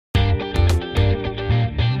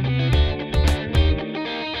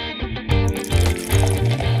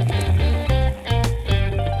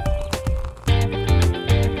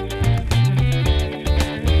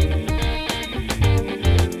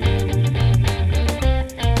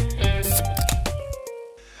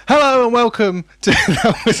Hello and welcome to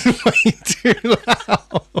That Was Way Too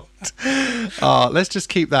Loud. Let's just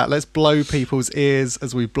keep that. Let's blow people's ears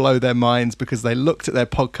as we blow their minds because they looked at their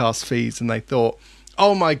podcast feeds and they thought,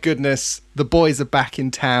 oh my goodness, the boys are back in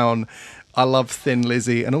town. I love Thin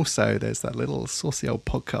Lizzy. And also there's that little saucy old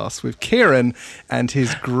podcast with Kieran and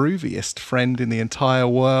his grooviest friend in the entire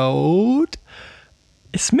world.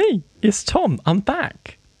 It's me. It's Tom. I'm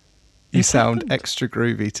back. You sound extra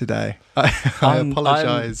groovy today. I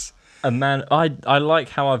apologise. A man, I like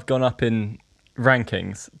how I've gone up in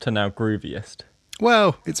rankings to now grooviest.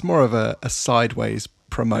 Well, it's more of a sideways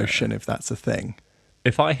promotion, if that's a thing.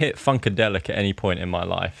 If I hit Funkadelic at any point in my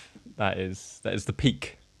life, that is the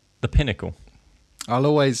peak, the pinnacle. I'll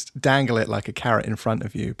always dangle it like a carrot in front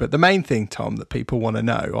of you. But the main thing, Tom, that people want to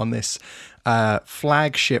know on this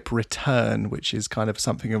flagship return, which is kind of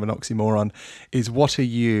something of an oxymoron, is what are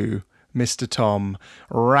you, Mr. Tom,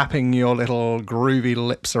 wrapping your little groovy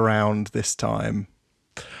lips around this time?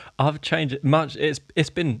 I've changed it much. It's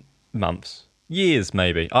been months, years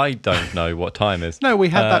maybe. I don't know what time is. No, we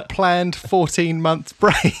had that planned 14-month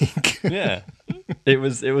break. Yeah, it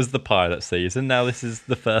was the pilot season. Now this is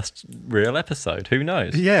the first real episode. Who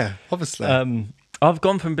knows? Yeah, obviously. I've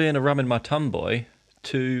gone from being a rum in my tum boy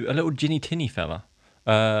to a little ginny tinny fella.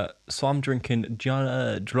 So I'm drinking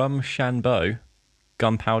Drumshanbo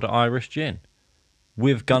Gunpowder Irish Gin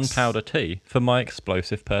with gunpowder tea for my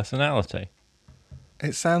explosive personality.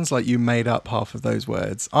 It sounds like you made up half of those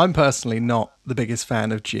words. I'm personally not the biggest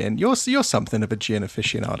fan of gin. You're something of a gin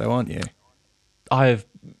aficionado, aren't you?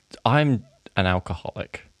 I'm an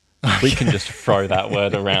alcoholic. We can just throw that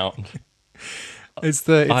word around. It's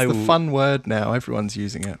the fun word now. Everyone's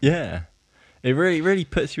using it. Yeah, it really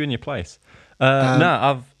puts you in your place. I'm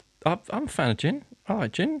a fan of gin. I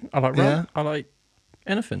like gin. I like rum. Yeah. I like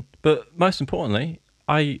anything. But most importantly,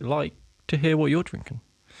 I like to hear what you're drinking.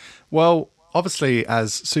 Well, obviously,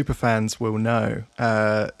 as superfans will know,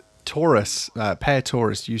 Pear Taurus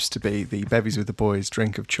used to be the Bevies with the Boys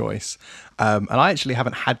drink of choice. And I actually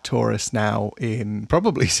haven't had Taurus now in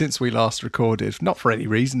probably since we last recorded. Not for any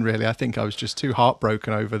reason, really. I think I was just too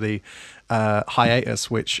heartbroken over the hiatus,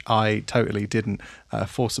 which I totally didn't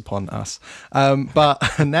force upon us.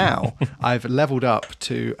 But now I've leveled up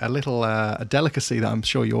to a delicacy that I'm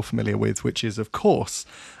sure you're familiar with, which is, of course,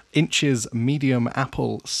 Inch's medium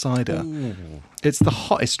apple cider. Ooh. It's the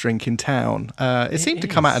hottest drink in town. It seemed to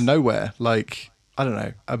come out of nowhere. Like, I don't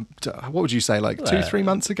know. What would you say? Like 2-3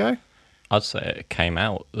 months ago? I'd say it came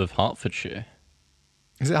out of Hertfordshire.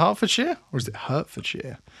 Is it Hertfordshire or is it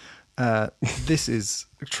Hertfordshire? This is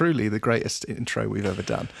truly the greatest intro we've ever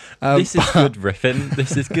done. This is good riffing.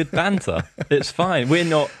 This is good banter. It's fine. We're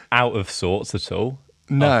not out of sorts at all.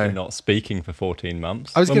 No. After not speaking for 14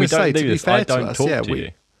 months. I was going to say, to be fair to us,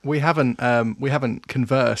 you. We haven't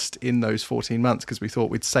conversed in those 14 months because we thought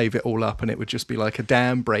we'd save it all up and it would just be like a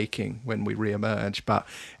dam breaking when we re-emerge. But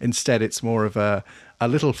instead, it's more of a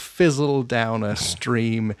little fizzle down a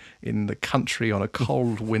stream in the country on a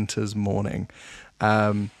cold winter's morning.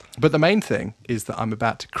 But the main thing is that I'm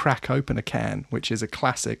about to crack open a can, which is a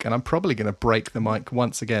classic, and I'm probably going to break the mic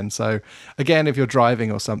once again. So again, if you're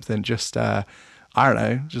driving or something, just I don't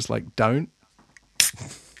know, just like don't.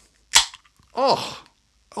 Oh,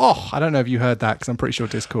 I don't know if you heard that because I'm pretty sure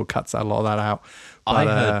Discord cuts a lot of that out. But, I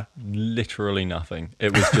heard literally nothing.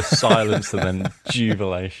 It was just silence and then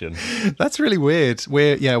jubilation. That's really weird.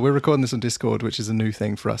 We're recording this on Discord, which is a new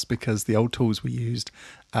thing for us because the old tools we used.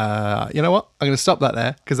 You know what? I'm going to stop that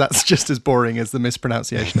there because that's just as boring as the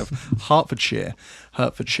mispronunciation of Hertfordshire.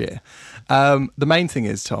 The main thing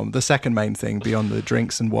is, Tom, the second main thing beyond the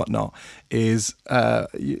drinks and whatnot is,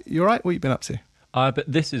 you all right? What have you been up to? But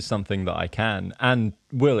this is something that I can and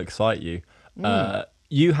will excite you.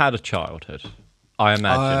 You had a childhood, I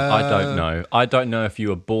imagine. I don't know. I don't know if you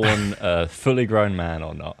were born a fully grown man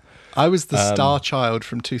or not. I was the star child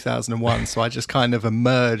from 2001, so I just kind of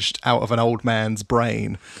emerged out of an old man's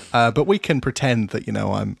brain. But we can pretend that,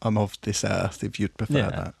 I'm of this earth, if you'd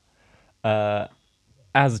prefer that.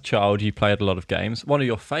 As a child, you played a lot of games. One of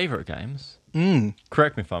your favourite games,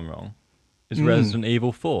 correct me if I'm wrong, is Resident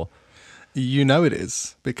Evil 4. You know it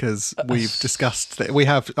is, because we've discussed that. We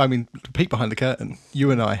have, peek behind the curtain. You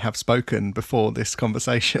and I have spoken before this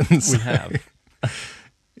conversation. So. We have.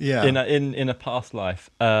 Yeah. In a past life.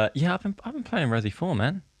 I've been playing Resi 4,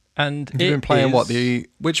 man. And you've been playing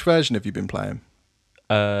which version have you been playing?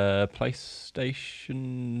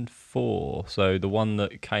 PlayStation 4. So the one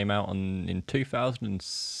that came out in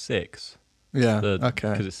 2006. Yeah.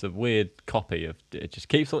 Okay. Because it's a weird copy of it. Just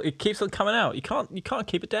keeps on coming out. You can't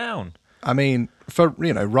keep it down. I mean, for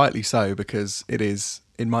rightly so, because it is,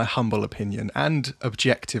 in my humble opinion, and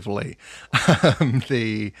objectively,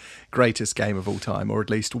 the greatest game of all time, or at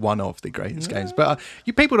least one of the greatest games. But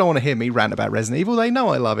you people don't want to hear me rant about Resident Evil. They know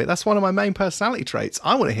I love it. That's one of my main personality traits.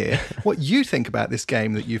 I want to hear what you think about this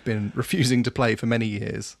game that you've been refusing to play for many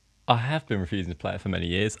years. I have been refusing to play it for many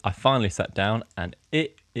years. I finally sat down, and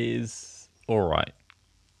it is all right.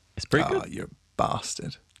 It's pretty good. You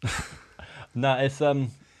bastard. No, it's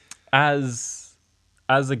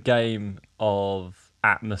as a game of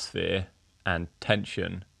atmosphere and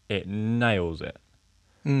tension, it nails it.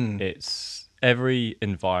 It's every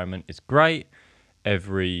environment is great.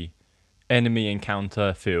 Every enemy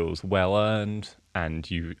encounter feels well earned, and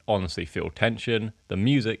you honestly feel tension. The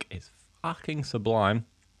music is fucking sublime,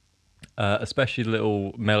 especially the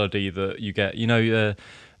little melody that you get.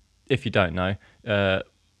 If you don't know,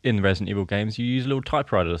 in the Resident Evil games, you use a little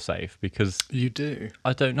typewriter to save because You do.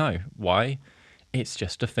 I don't know why. It's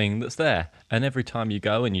just a thing that's there. And every time you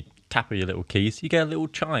go and you tap your little keys, you get a little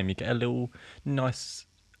chime. You get a little nice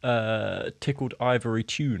tickled ivory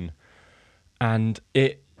tune. And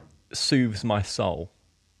it soothes my soul,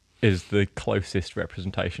 is the closest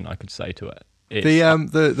representation I could say to it.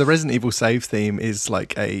 The Resident Evil save theme is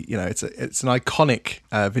like it's an iconic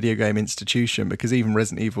video game institution, because even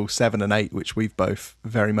Resident Evil 7 and 8, which we've both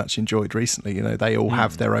very much enjoyed recently, they all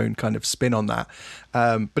have their own kind of spin on that.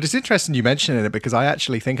 But it's interesting you mentioning it, because I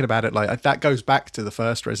actually, thinking about it, like that goes back to the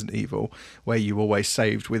first Resident Evil, where you always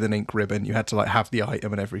saved with an ink ribbon. You had to like have the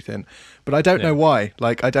item and everything. But I don't know why.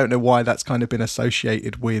 Like I don't know why that's kind of been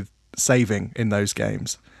associated with saving in those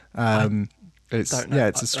games. It's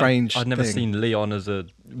a strange I've never thing. seen Leon as a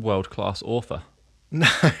world-class author. No.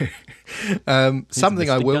 Something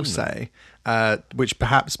I will say, which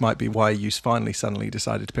perhaps might be why you finally suddenly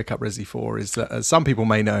decided to pick up Resi 4, is that, as some people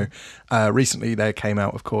may know, recently there came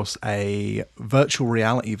out, of course, a virtual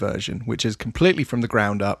reality version, which is completely from the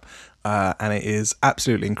ground up, and it is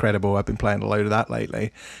absolutely incredible. I've been playing a load of that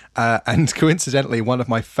lately. And coincidentally, one of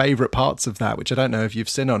my favourite parts of that, which I don't know if you've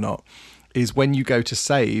seen or not, is when you go to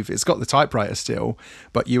save, it's got the typewriter still,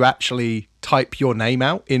 but you actually type your name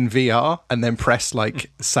out in VR and then press like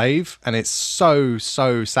save, and it's so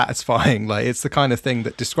satisfying. Like, it's the kind of thing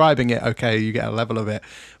that, describing it, okay, you get a level of it,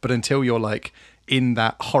 but until you're like in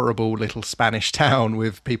that horrible little Spanish town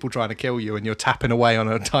with people trying to kill you and you're tapping away on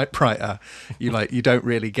a typewriter, you don't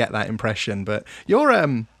really get that impression. But you're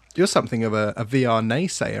something of a VR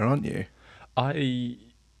naysayer, aren't you? I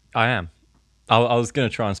am. I was going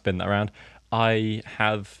to try and spin that around. I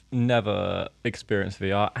have never experienced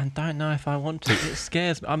VR and don't know if I want to. It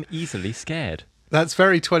scares me. I'm easily scared. That's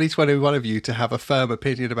very 2021 of you to have a firm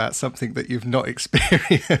opinion about something that you've not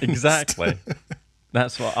experienced. Exactly.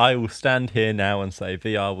 That's why I will stand here now and say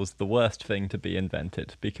VR was the worst thing to be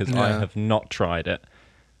invented, because I have not tried it.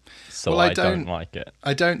 So I don't like it.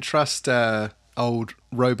 I don't trust old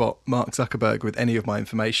robot Mark Zuckerberg with any of my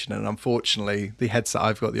information, and unfortunately the headset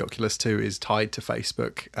I've got, the Oculus 2, is tied to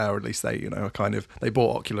Facebook, or at least they they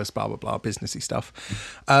bought Oculus, blah blah blah, businessy stuff.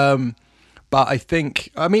 But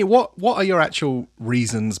what are your actual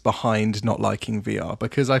reasons behind not liking VR?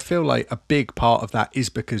 Because I feel like a big part of that is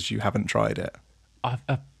because you haven't tried it.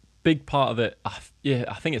 A big part of it, I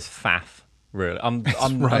think it's faff. Really, I'm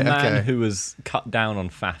right, a man okay. who has cut down on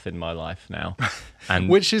faff in my life now, and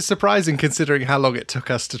which is surprising considering how long it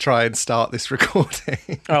took us to try and start this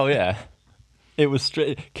recording. Oh yeah, it was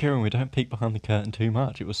Kieran, we don't peek behind the curtain too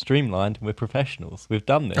much. It was streamlined, and we're professionals. We've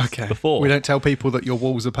done this before. We don't tell people that your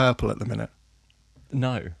walls are purple at the minute.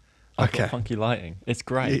 No, I've got funky lighting. It's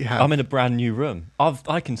great. Yeah. I'm in a brand new room.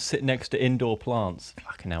 I can sit next to indoor plants.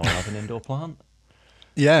 Fucking hell, I have an indoor plant.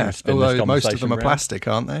 Yeah, although most of them are plastic,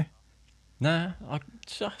 aren't they? Nah, I've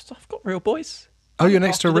got real boys. Oh, you're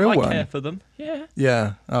next to a real one? I care for them, yeah.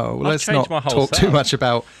 Yeah. Oh, well, let's not talk too much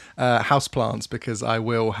about houseplants, because I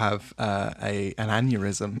will have an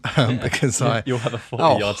aneurysm. Because you'll have a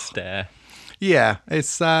 40-yard stare. Yeah,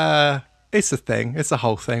 it's a thing. It's a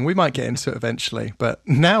whole thing. We might get into it eventually, but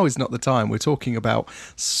now is not the time. We're talking about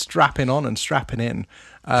strapping on and strapping in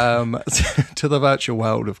to the virtual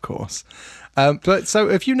world, of course. But so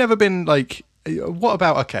have you never been like... What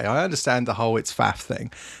about, okay, I understand the whole it's faff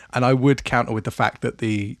thing, and I would counter with the fact that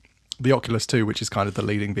the Oculus 2, which is kind of the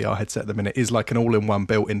leading VR headset at the minute, is like an all-in-one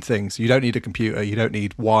built-in thing. So you don't need a computer, you don't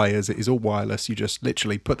need wires, it is all wireless. You just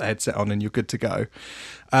literally put the headset on and you're good to go.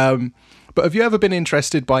 But have you ever been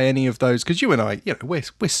interested by any of those? Because you and I, we're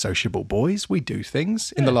sociable boys. We do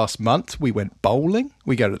things. In the last month, we went bowling.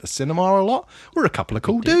 We go to the cinema a lot. We're a couple of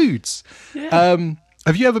cool dudes. Yeah.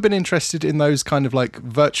 Have you ever been interested in those kind of like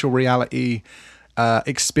virtual reality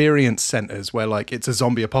experience centers where like it's a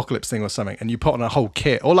zombie apocalypse thing or something, and you put on a whole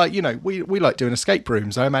kit, or like, you know, we like doing escape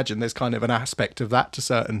rooms. I imagine there's kind of an aspect of that to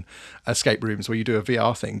certain escape rooms where you do a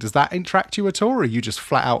VR thing. Does that interact you at all, or are you just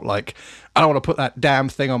flat out like, I don't want to put that damn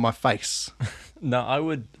thing on my face? No,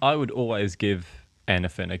 I would always give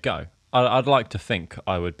anything a go. I'd like to think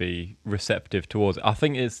I would be receptive towards it. I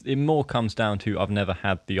think it more comes down to I've never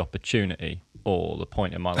had the opportunity or the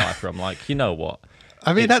point in my life where I'm like, you know what?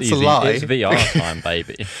 I mean, It's that's easy. a lie. It's VR time,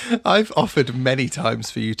 baby. I've offered many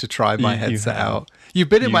times for you to try my You headset have. out. You've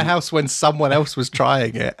been in my house when someone else was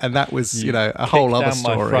trying it, and that was, you know, a whole Kick other down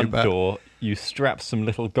story. my front but door, you strap some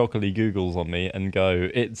little goggly googles on me and go,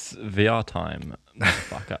 it's VR time,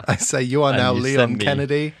 motherfucker. I say, you are And now you Leon send me-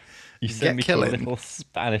 Kennedy. You Get send me to a killing. little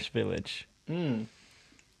Spanish village. I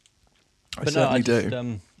But certainly no, I just,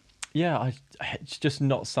 do. it's just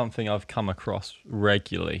not something I've come across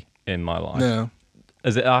regularly in my life. No. I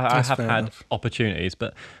That's have fair had enough. opportunities,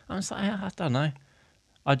 but I'm just like, I don't know.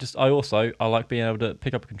 I like being able to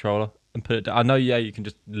pick up a controller and put it down. I know, yeah, you can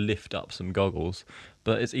just lift up some goggles,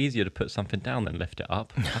 but it's easier to put something down than lift it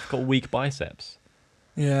up. I've got weak biceps.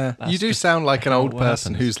 Yeah, That's you do just sound like an how old it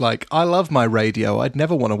person happens. who's like, I love my radio. I'd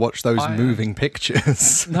never want to watch those I- moving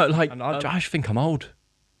pictures. No, like, I just think I'm old.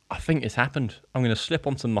 I think it's happened. I'm going to slip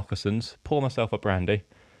on some moccasins, pour myself a brandy,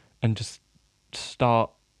 and just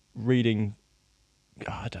start reading.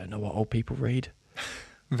 I don't know what old people read.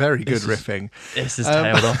 Very good This is- riffing. This is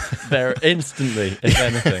tailed off there instantly, if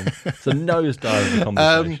anything. It's a nosedive of the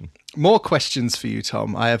conversation. More questions for you,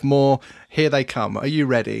 Tom. I have more. Here they come. Are you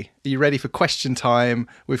ready? Are you ready for question time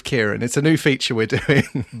with Kieran? It's a new feature we're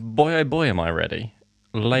doing. Boy, oh boy, am I ready.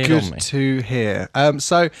 Lay it on me. Good to hear.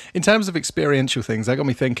 So, in terms of experiential things, that got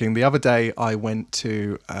me thinking. The other day, I went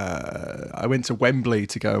to Wembley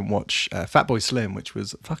to go and watch Fatboy Slim, which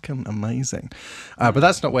was fucking amazing. But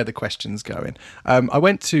that's not where the question's going. I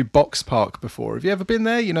went to Box Park before. Have you ever been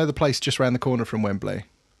there? You know, the place just around the corner from Wembley.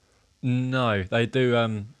 No, they do.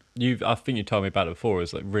 I think you told me about it before.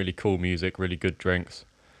 It's like really cool music, really good drinks.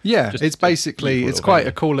 Yeah, Just it's basically, beautiful it's little quite venue.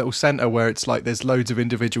 a cool little centre where it's like there's loads of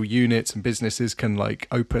individual units and businesses can like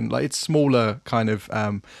open, like it's smaller kind of,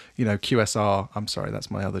 QSR. I'm sorry, that's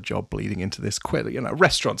my other job bleeding into this.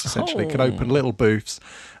 Restaurants essentially can open little booths.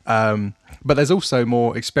 But there's also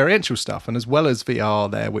more experiential stuff. And as well as VR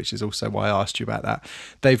there, which is also why I asked you about that,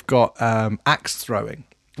 they've got axe throwing,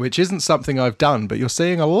 which isn't something I've done, but you're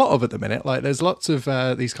seeing a lot of at the minute. Like there's lots of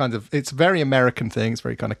these kinds of, it's a very American thing, it's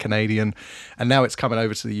very kind of Canadian, and now it's coming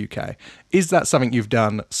over to the UK. Is that something you've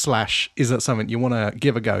done, / is that something you want to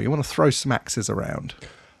give a go? You want to throw some axes around?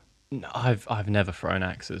 No, I've never thrown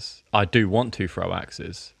axes. I do want to throw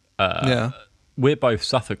axes. Yeah. We're both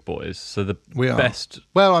Suffolk boys, so the We are. best.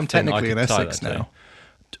 Well, I'm thing I technically in could tie Essex that now.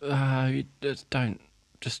 to- don't.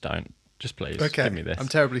 Just please, Okay, give me this. I'm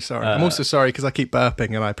terribly sorry. I'm also sorry because I keep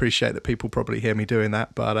burping, and I appreciate that people probably hear me doing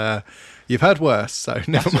that, but you've heard worse, so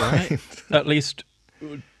never That's all mind. right. At least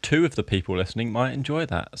 2 of the people listening might enjoy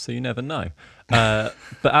that, so you never know. But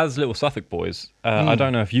as little Suffolk boys, I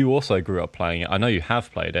don't know if you also grew up playing it. I know you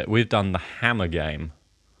have played it. We've done the hammer game.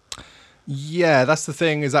 Yeah, that's the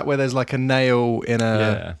thing. Is that where there's like a nail in a...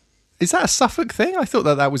 Yeah. Is that a Suffolk thing? I thought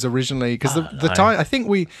that was originally because the no. time I think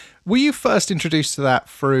were you first introduced to that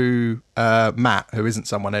through Matt, who isn't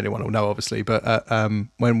someone anyone will know obviously, but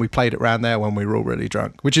when we played it around there when we were all really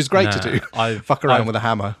drunk, which is great to No, do. Fuck around with a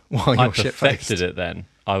hammer while I you're shit faced. perfected it then.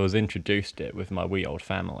 I was introduced to it with my wee old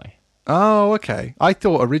family. Oh, okay. I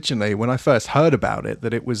thought originally when I first heard about it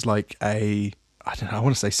that it was like a, I don't know, I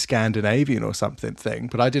want to say Scandinavian or something thing,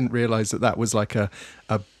 but I didn't realise that was like a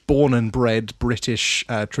born and bred British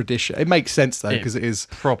tradition. It makes sense though because it is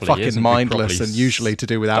probably fucking is, and we mindless probably and usually to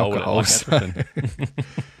do with stole it alcohol. like so- everything.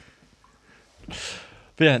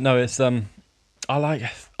 But yeah, no, it's I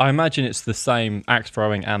imagine it's the same. Axe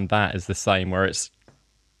throwing and that is the same, where it's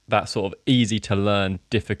that sort of easy to learn,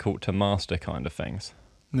 difficult to master kind of things.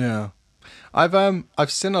 Yeah,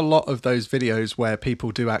 I've seen a lot of those videos where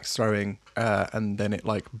people do axe throwing and then it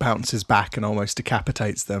like bounces back and almost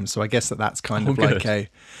decapitates them. So I guess that's kind of like good.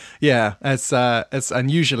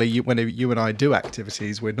 and usually when you and I do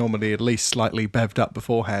activities, we're normally at least slightly bevved up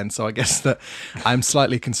beforehand. So I guess that I'm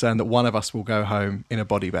slightly concerned that one of us will go home in a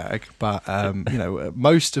body bag, but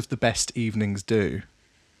most of the best evenings do.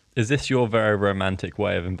 Is this your very romantic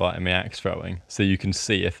way of inviting me axe throwing so you can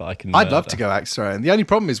see if I can? I'd love to go axe throwing. The only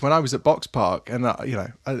problem is when I was at Box Park, and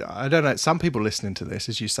I don't know. Some people listening to this,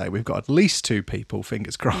 as you say, we've got at least 2 people,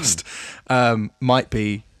 fingers crossed, might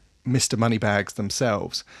be Mr. Moneybags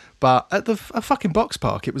themselves. But at a fucking box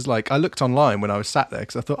park, it was like, I looked online when I was sat there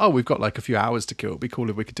because I thought, oh, we've got like a few hours to kill. It'd be cool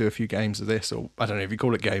if we could do a few games of this, or I don't know if you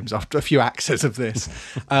call it games, after a few axes of this.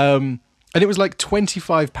 And it was like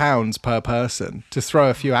 £25 per person to throw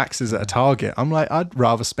a few axes at a target. I'm like, I'd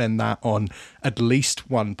rather spend that on at least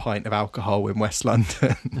 1 pint of alcohol in West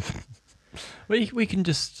London. We can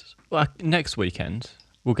just, well, next weekend,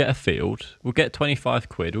 we'll get a field, we'll get 25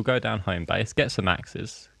 quid, we'll go down home base, get some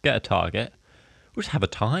axes, get a target. We'll just have a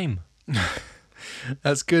time.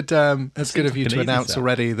 That's good. That's good of you like to an easy announce sell.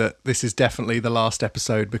 already that this is definitely the last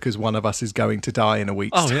episode because one of us is going to die in a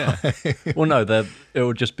week's time. Yeah. Well, no, it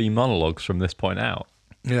will just be monologues from this point out.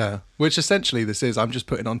 Yeah, which essentially this is. I'm just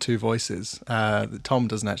putting on two voices. Tom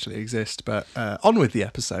doesn't actually exist, but on with the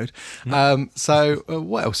episode. So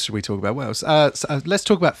what else should we talk about? What else? Let's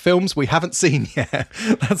talk about films we haven't seen yet.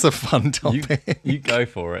 That's a fun topic. You go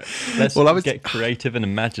for it. Let's get creative and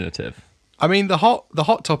imaginative. I mean, the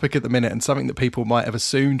hot topic at the minute, and something that people might have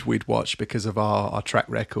assumed we'd watch because of our track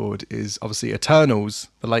record, is obviously Eternals.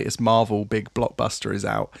 The latest Marvel big blockbuster is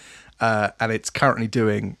out, and it's currently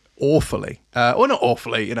doing awfully. Well, not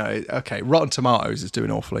awfully, okay, Rotten Tomatoes is doing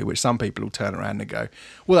awfully, which some people will turn around and go,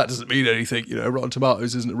 well, that doesn't mean anything, Rotten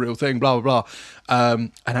Tomatoes isn't a real thing, blah, blah, blah.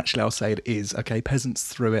 And actually, I'll say it is, okay, peasants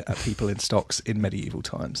threw it at people in stocks in medieval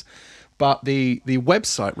times. But the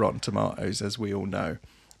website Rotten Tomatoes, as we all know,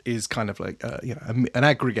 is kind of like an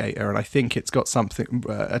aggregator, and I think it's got something.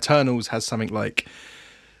 Eternals has something like,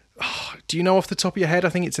 do you know off the top of your head? I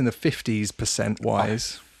think it's in the 50s%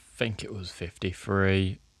 wise. I think it was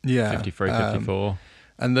 53. Yeah, 53, 54.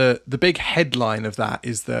 And the big headline of that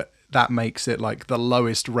is that makes it like the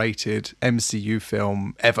lowest rated MCU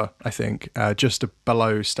film ever. I think just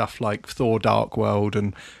below stuff like Thor: Dark World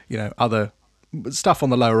and other stuff on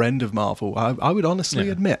the lower end of Marvel. I would honestly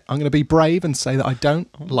admit, I'm going to be brave and say that I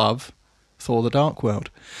don't love Thor: The Dark World.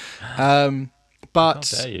 But How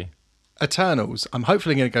dare you? Eternals, I'm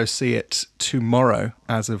hopefully going to go see it tomorrow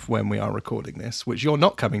as of when we are recording this, which you're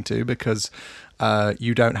not coming to because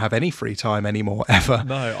you don't have any free time anymore ever.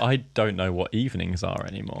 No, I don't know what evenings are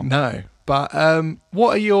anymore. No. But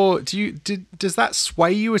what are your? Does that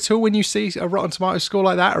sway you at all when you see a Rotten Tomatoes score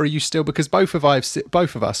like that, or are you still, because both of us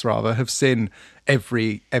have seen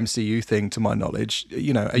every MCU thing to my knowledge?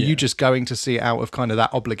 Are you just going to see it out of kind of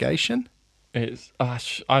that obligation? It's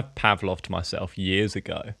I've Pavloved myself years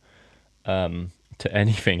ago to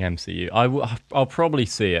anything MCU. I'll probably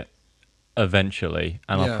see it eventually,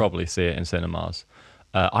 and I'll probably see it in cinemas.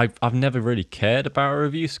 I've never really cared about a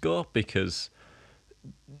review score because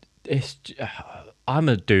I'm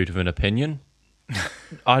a dude with an opinion.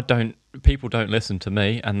 People don't listen to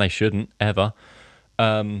me, and they shouldn't ever.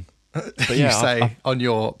 But yeah, you say on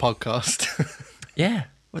your podcast. Yeah,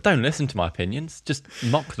 well, don't listen to my opinions. Just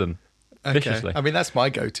mock them viciously. I mean, that's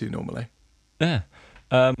my go-to normally. Yeah,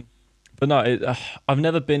 but no, I've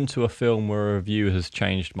never been to a film where a review has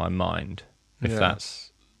changed my mind. If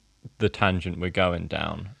that's the tangent we're going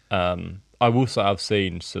down, I will say I've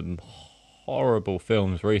seen some horrible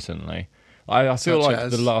films recently. I feel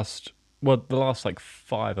like the last like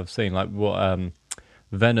 5 I've seen, like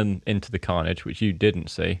Venom Into the Carnage, which you didn't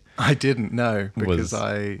see. I didn't know because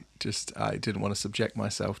I didn't want to subject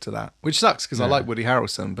myself to that, which sucks because I like Woody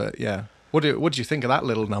Harrelson. But yeah, what did you think of that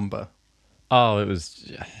little number? Oh, it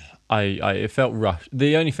was, it felt rushed.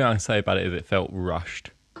 The only thing I can say about it is it felt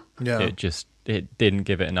rushed. Yeah, it didn't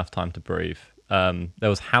give it enough time to breathe. There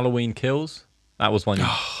was Halloween Kills. That was one you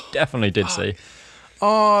definitely did see.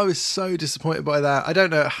 Oh, I was so disappointed by that. I don't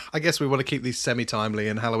know. I guess we want to keep these semi-timely,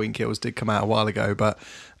 and Halloween Kills did come out a while ago. But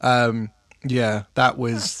that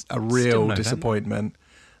was a real disappointment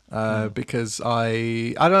because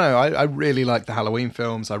I don't know. I really like the Halloween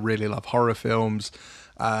films. I really love horror films.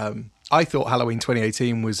 I thought Halloween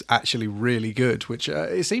 2018 was actually really good, which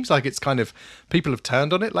it seems like it's kind of, people have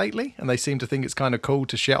turned on it lately, and they seem to think it's kind of cool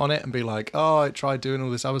to shit on it and be like, oh, I tried doing all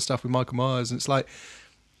this other stuff with Michael Myers. And it's like,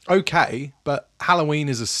 okay, but Halloween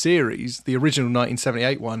is a series. The original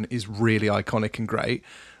 1978 one is really iconic and great.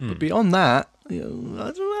 But beyond that, I don't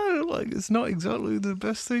know, like, it's not exactly the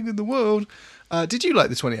best thing in the world. Did you like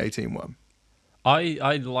the 2018 one?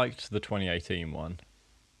 I liked the 2018 one.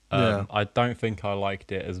 I don't think I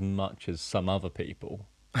liked it as much as some other people.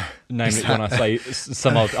 Namely, when I say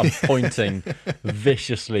some other, I'm pointing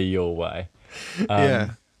viciously your way.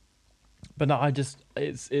 But no,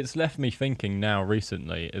 it's left me thinking now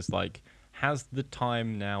recently, is like, has the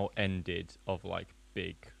time now ended of like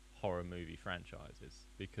big horror movie franchises?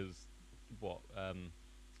 Because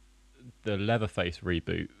the Leatherface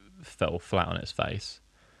reboot fell flat on its face.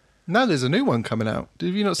 No, there's a new one coming out.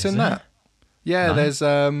 Have you not seen that? Yeah, No? there's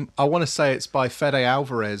I want to say it's by Fede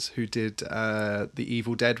Alvarez, who did the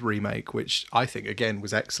Evil Dead remake, which I think again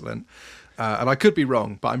was excellent. And I could be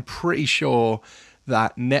wrong, but I'm pretty sure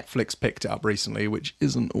that Netflix picked it up recently, which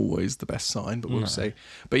isn't always the best sign, but we'll see.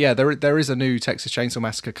 But yeah, there is a new Texas Chainsaw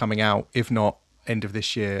Massacre coming out, if not end of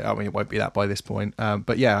this year. I mean, it won't be that by this point.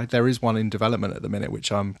 But yeah, there is one in development at the minute,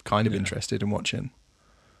 which I'm kind of interested in watching.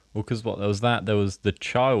 Well, because there was the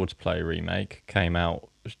Child's Play remake came out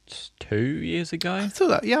 2 years ago. I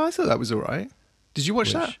thought that was all right. Did you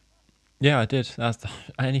watch that? Yeah, I did.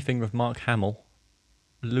 Anything with Mark Hamill,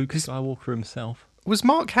 Luke Skywalker himself. Was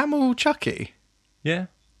Mark Hamill Chucky? Yeah.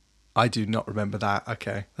 I do not remember that.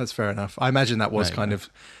 Okay, that's fair enough. I imagine that was kind of,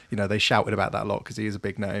 they shouted about that a lot because he is a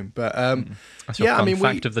big name. But That's your fun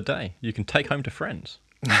fact of the day. You can take home to friends.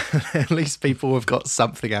 At least people have got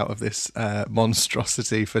something out of this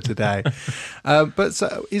monstrosity for today. But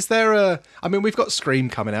so is there we've got Scream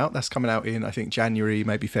coming out. That's coming out in, I think, January,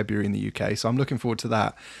 maybe February in the UK. So I'm looking forward to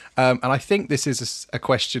that. And I think this is a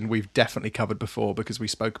question we've definitely covered before because we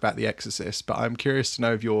spoke about The Exorcist. But I'm curious to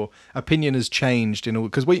know if your opinion has changed in all,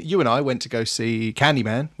 because you and I went to go see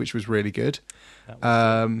Candyman, which was really good.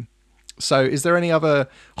 So is there any other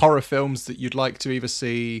horror films that you'd like to either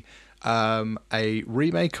see a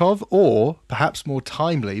remake of, or perhaps more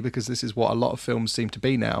timely, because this is what a lot of films seem to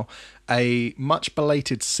be now, a much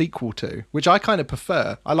belated sequel to, which I kind of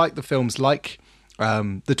prefer. I like the films like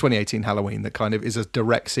the 2018 Halloween that kind of is a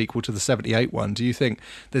direct sequel to the 78 one. Do you think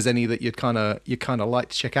there's any that you'd kind of like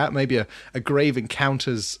to check out? Maybe a Grave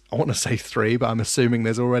Encounters, I want to say 3, but I'm assuming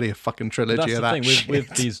there's already a fucking trilogy of that. That's the thing with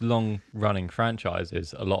these long running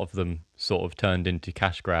franchises, a lot of them sort of turned into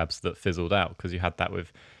cash grabs that fizzled out, because you had that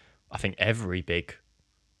with, I think, every big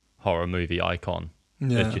horror movie icon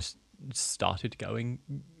that just started going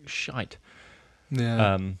shite.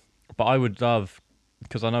 Yeah. But I would love,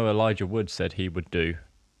 because I know Elijah Wood said he would do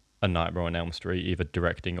a Nightmare on Elm Street, either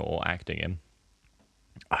directing or acting him.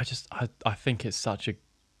 I think it's such a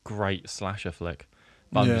great slasher flick.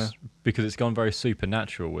 But because it's gone very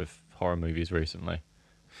supernatural with horror movies recently,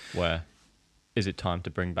 where is it time to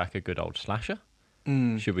bring back a good old slasher?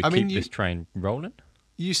 Should we keep this train rolling?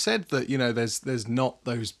 You said that, there's not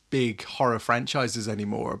those big horror franchises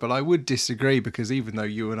anymore, but I would disagree, because even though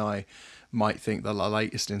you and I might think the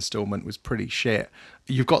latest installment was pretty shit,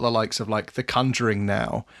 you've got the likes of like The Conjuring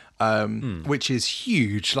now, which is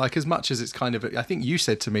huge. Like, as much as it's kind of, I think you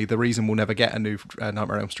said to me, the reason we'll never get a new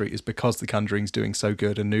Nightmare on Elm Street is because The Conjuring's doing so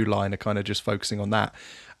good, and New Line are kind of just focusing on that.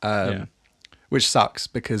 Which sucks,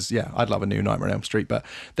 because I'd love a new Nightmare on Elm Street, but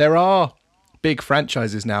there are big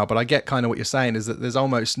franchises now. But I get kind of what you're saying, is that there's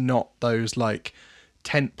almost not those like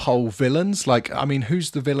tentpole villains. Like, I mean,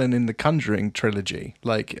 who's the villain in the Conjuring trilogy?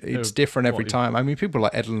 Like, it's different every time. I mean, people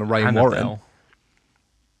like Ed and Lorraine Warren.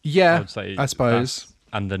 Yeah, I would say, I suppose.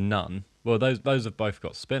 And The Nun. Well, those have both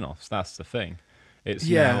got spin-offs. That's the thing. It's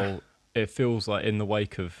now, it feels like in the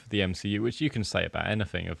wake of the MCU, which you can say about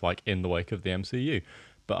anything, of like in the wake of the MCU.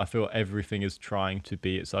 But I feel everything is trying to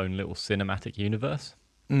be its own little cinematic universe.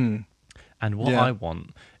 And what I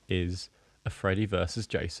want is a Freddy versus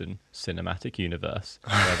Jason cinematic universe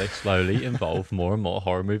where they slowly involve more and more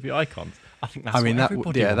horror movie icons. I think that's what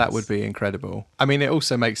everybody wants. That would be incredible. I mean, it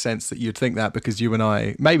also makes sense that you'd think that, because you and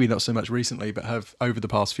I, maybe not so much recently, but have over the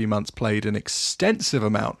past few months played an extensive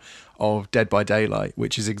amount of Dead by Daylight,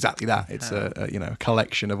 which is exactly that. It's a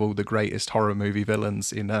collection of all the greatest horror movie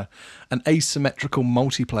villains in an asymmetrical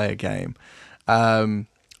multiplayer game.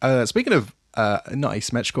 Speaking of not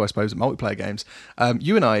asymmetrical, I suppose, multiplayer games,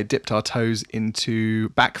 you and I dipped our toes into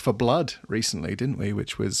Back 4 Blood recently, didn't we?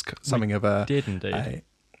 Which was something of a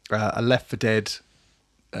Left 4 Dead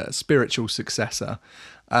spiritual successor.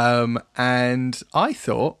 And I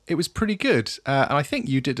thought it was pretty good, and I think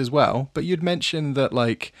you did as well. But you'd mentioned that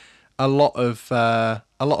like a lot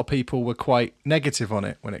of people were quite negative on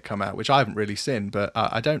it when it came out, which I haven't really seen, but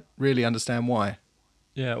I don't really understand why.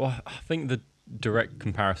 Yeah, well, I think the direct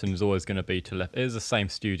comparison is always going to be to Left. It is the same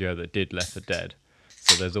studio that did Left 4 Dead,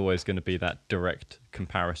 so there's always going to be that direct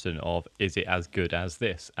comparison of, is it as good as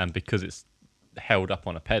this? And because it's held up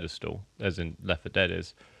on a pedestal, as in Left 4 Dead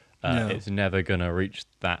is, it's never going to reach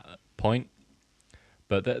that point.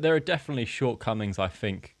 But there are definitely shortcomings, I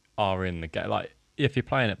think, are in the game. Like, if you're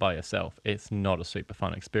playing it by yourself, it's not a super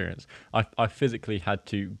fun experience. I physically had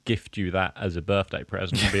to gift you that as a birthday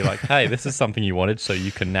present and be like, hey, this is something you wanted, so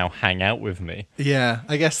you can now hang out with me. Yeah,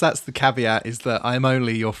 I guess that's the caveat, is that I'm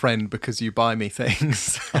only your friend because you buy me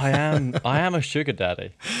things. I am a sugar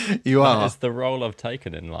daddy. You are. It's the role I've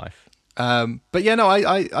taken in life. But yeah, no,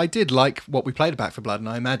 I did like what we played at Back for Blood, and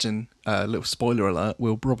I imagine, little spoiler alert,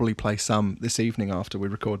 we'll probably play some this evening after we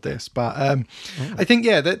record this. But I think,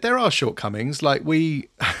 yeah, there are shortcomings. Like I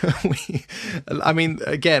mean,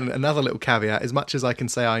 again, another little caveat, as much as I can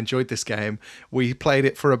say I enjoyed this game, we played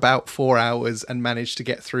it for about 4 hours and managed to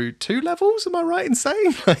get through 2 levels. Am I right in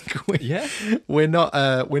saying? We're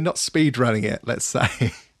not speed running it, let's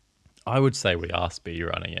say. I would say we are speed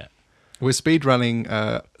running it. We're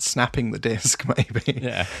speedrunning snapping the disc, maybe.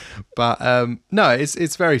 Yeah. But no,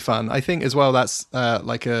 it's very fun. I think as well that's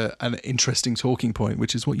like an interesting talking point,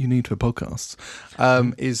 which is what you need for podcasts,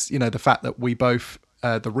 is, the fact that we both,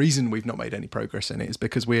 the reason we've not made any progress in it is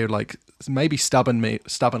because we're like maybe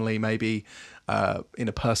stubbornly, maybe in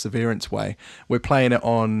a perseverance way, we're playing it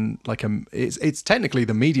on like it's technically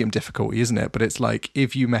the medium difficulty, isn't it? But it's like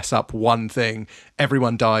if you mess up one thing,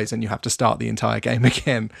 everyone dies and you have to start the entire game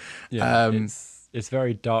again. Yeah, it's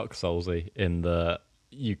very Dark Soulsy in the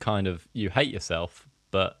you hate yourself,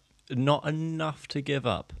 but not enough to give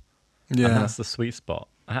up. Yeah, and that's the sweet spot.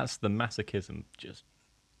 That's the masochism just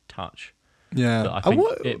touch. Yeah, that I think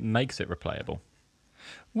it makes it replayable.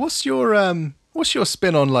 What's your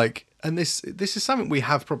spin on, like, and this is something we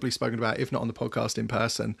have probably spoken about, if not on the podcast in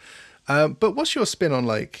person, but what's your spin on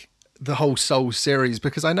like the whole Souls series?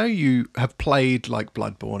 Because I know you have played like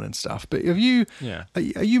Bloodborne and stuff, but have you? Yeah. Are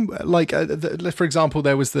you like, for example,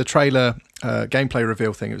 there was the trailer gameplay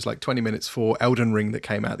reveal thing. It was like 20 minutes for Elden Ring that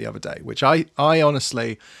came out the other day, which I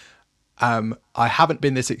honestly. I haven't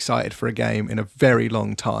been this excited for a game in a very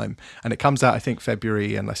long time, and it comes out I think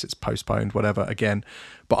February, unless it's postponed, whatever, again,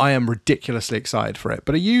 but I am ridiculously excited for it.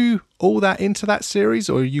 But are you all that into that series,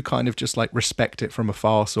 or are you kind of just like respect it from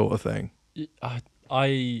afar sort of thing?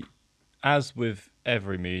 I as with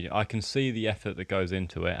every medium, I can see the effort that goes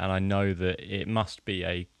into it, and I know that it must be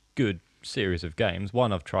a good series of games.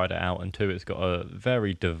 One, I've tried it out, and two, it's got a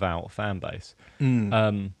very devout fan base.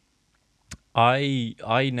 I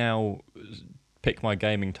now pick my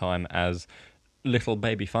gaming time as little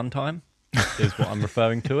baby fun time, is what I'm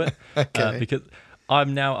referring to it. Okay. Because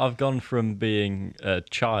I've gone from being a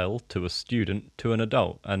child to a student to an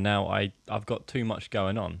adult, and now I've got too much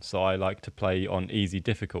going on, so I like to play on easy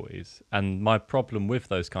difficulties. And my problem with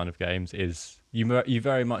those kind of games is you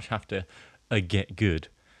very much have to get good,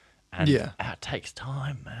 and it takes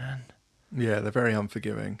time, man. Yeah, they're very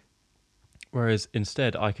unforgiving. Whereas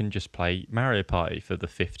instead, I can just play Mario Party for the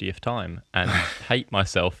 50th time and hate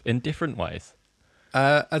myself in different ways.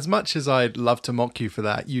 As much as I'd love to mock you for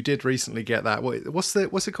that, you did recently get that. What's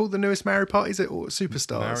it called? The newest Mario Party? Is it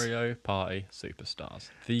Superstars? Mario Party Superstars,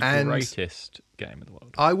 the greatest game in the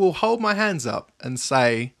world. I will hold my hands up and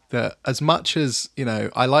say that as much as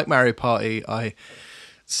I like Mario Party, I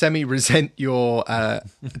semi-resent your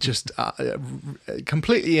just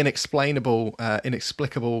completely inexplicable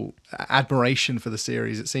admiration for the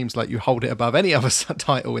series. It seems like you hold it above any other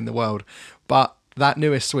title in the world. But that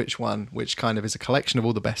newest Switch one, which kind of is a collection of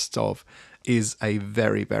all the best of, is a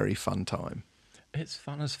very, very fun time. It's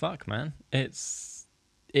fun as fuck, man. It's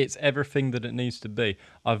everything that it needs to be.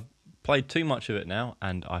 I've played too much of it now,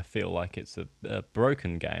 and I feel like it's a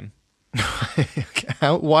broken game.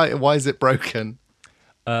 Why is it broken?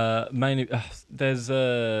 Mainly, there's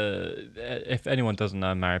if anyone doesn't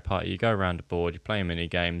know Mario Party, you go around a board, you play mini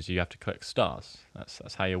games, you have to collect stars.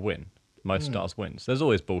 That's how you win. Most stars wins. There's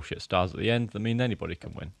always bullshit stars at the end that mean anybody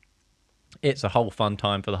can win. It's a whole fun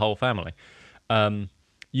time for the whole family.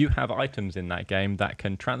 You have items in that game that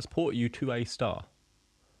can transport you to a star.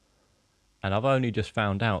 And I've only just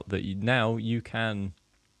found out that now you can,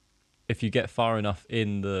 if you get far enough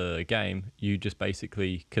in the game, you just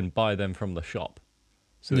basically can buy them from the shop.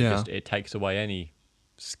 So it takes away any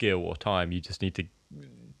skill or time. You just need to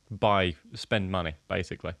spend money,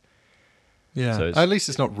 basically. Yeah, so at least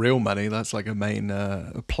it's not real money. That's like a main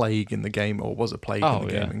plague in the game, or was a plague in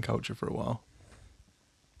the gaming culture for a while.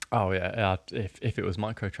 Oh, yeah. If it was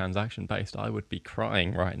microtransaction based, I would be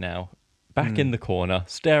crying right now. Back in the corner,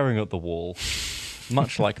 staring at the wall,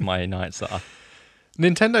 much like my nights are.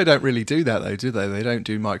 Nintendo don't really do that, though, do they? They don't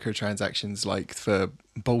do microtransactions like for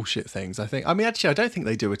bullshit things, I think. I mean, actually, I don't think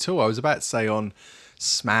they do at all. I was about to say on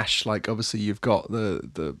Smash, like, obviously you've got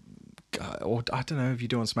the or I don't know if you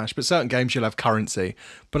do on Smash, but certain games you'll have currency.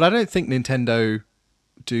 But I don't think Nintendo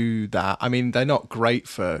do that. I mean, they're not great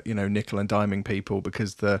for, nickel and diming people,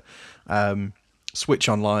 because the Switch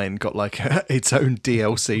Online got like its own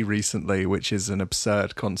DLC recently, which is an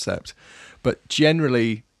absurd concept. But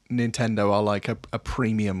generally, Nintendo are like a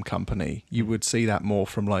premium company. You would see that more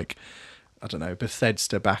from like, I don't know,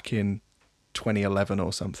 Bethesda back in 2011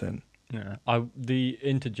 or something. Yeah, the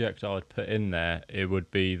interject I would put in there, it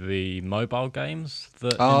would be the mobile games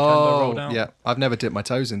that Nintendo rolled Oh, out. yeah. I've never dipped my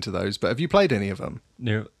toes into those, but have you played any of them?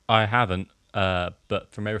 No, I haven't. But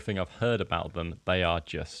from everything I've heard about them, they are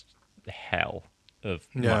just hell of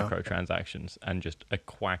Yeah. microtransactions and just a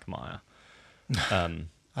quagmire. I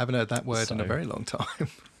haven't heard that word in a So- very long time.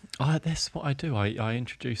 That's what I do. I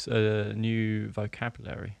introduce a new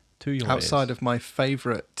vocabulary to your Outside ears. of my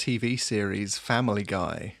favourite TV series, Family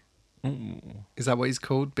Guy. Ooh, Is that what he's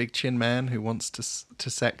called? Big Chin Man who wants to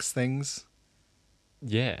sex things?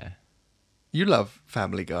 yeah. You love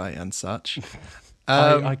Family Guy and such.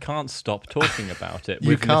 I can't stop talking about it You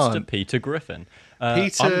with Mr. can't. Peter Griffin.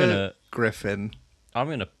 Peter Griffin. I'm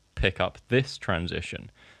gonna pick up this transition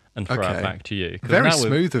and throw Okay. it back to you. 'Cause Very now we've-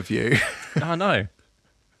 smooth of you. I know.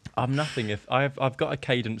 I'm nothing if I've got a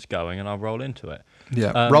cadence going and I'll roll into it.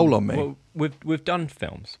 Yeah, roll on me. Well, we've done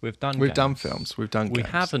films. We've done games. films. We've done We games.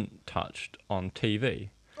 haven't touched on TV,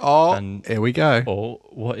 Oh, and- here we go. or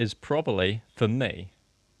what is probably for me.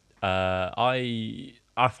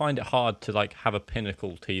 I find it hard to like have a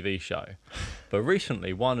pinnacle TV show, but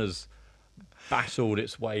recently one has battled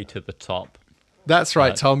its way to the top. That's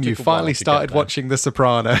right, Tom. You took a while finally to get started there. watching The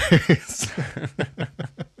Sopranos.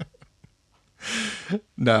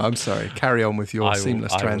 No, I'm sorry. Carry on with your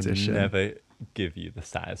seamless transition. I will never give you the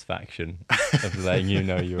satisfaction of letting you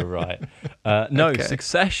know you were right. No, Okay.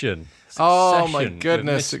 Succession. Oh, my Succession with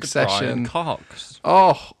goodness, Mr. Succession. Brian Cox.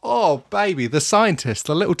 Oh, baby, the scientist,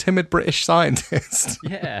 the little timid British scientist.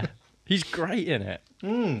 Yeah, he's great in it.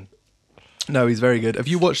 No, he's very good. Have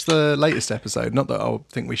you watched the latest episode? Not that I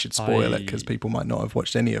think we should spoil it because people might not have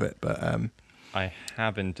watched any of it, but I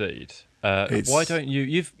have indeed. It's- Why don't you?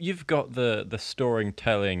 You've got the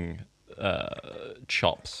storytelling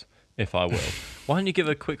chops, if I will. Why don't you give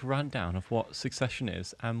a quick rundown of what Succession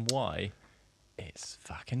is and why it's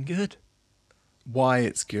fucking good? why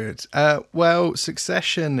it's good. Well,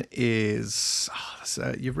 Succession is.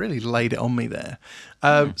 You've really laid it on me there.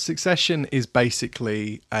 Succession is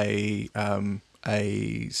basically a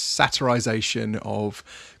satirization of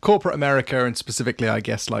corporate America and specifically, I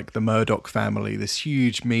guess, like the Murdoch family, this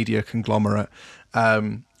huge media conglomerate.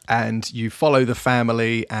 And you follow the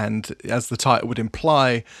family, and as the title would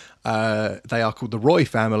imply, they are called the Roy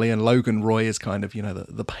family, and Logan Roy is kind of,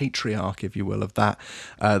 the patriarch, if you will, of that,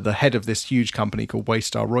 the head of this huge company called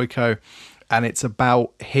Waystar Royco, and it's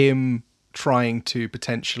about him trying to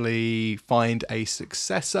potentially find a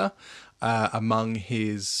successor among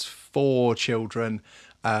his 4 children.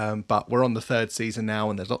 But we're on the 3rd season now,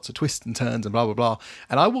 and there's lots of twists and turns and blah, blah, blah.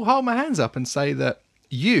 And I will hold my hands up and say that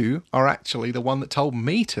you are actually the one that told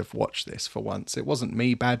me to watch this for once. It wasn't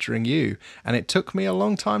me badgering you. And it took me a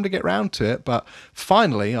long time to get round to it. But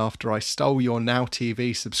finally, after I stole your Now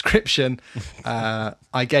TV subscription,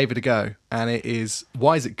 I gave it a go. And it is,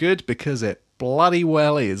 why is it good? Because it bloody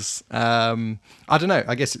well is. I don't know.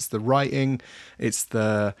 I guess it's the writing. It's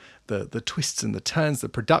the twists and the turns, the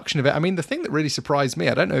production of it. I mean, the thing that really surprised me,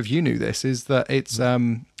 I don't know if you knew this, is that it's,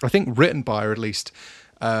 I think, written by, or at least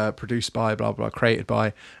produced by, blah, blah, created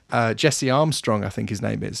by Jesse Armstrong, I think his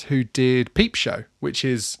name is, who did Peep Show, which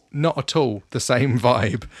is not at all the same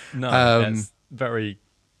vibe. No, it's very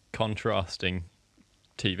contrasting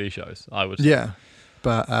TV shows, I would say. Yeah.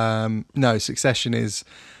 But no, Succession is,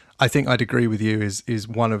 I think I'd agree with you, is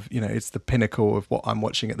one of, it's the pinnacle of what I'm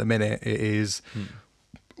watching at the minute. It is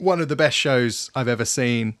one of the best shows I've ever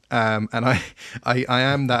seen. And I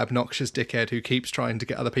am that obnoxious dickhead who keeps trying to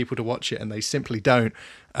get other people to watch it and they simply don't,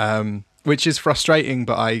 which is frustrating,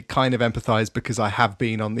 but I kind of empathize because I have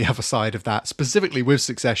been on the other side of that, specifically with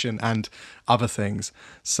Succession and other things.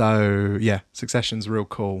 So yeah, Succession's real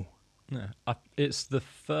cool. Yeah. It's the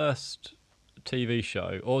first TV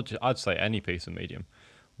show, or I'd say any piece of medium,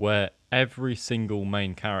 where every single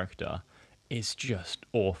main character is just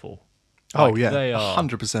awful. Oh yeah, they are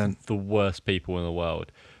 100%. the worst people in the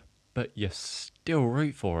world, but you still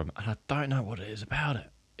root for them, and I don't know what it is about it.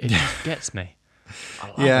 It just gets me. I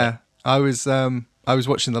love Yeah, it. I was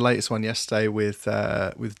watching the latest one yesterday with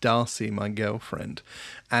Darcy, my girlfriend,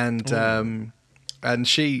 and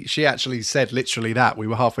she actually said literally that. We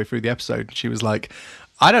were halfway through the episode, and she was like,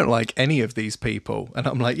 I don't like any of these people. And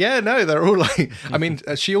I'm like, yeah, no, they're all like, I mean,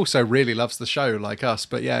 she also really loves the show like us,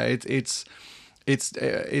 but yeah, it's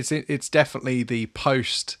definitely the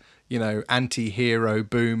post, anti-hero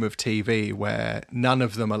boom of TV where none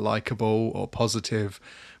of them are likable or positive,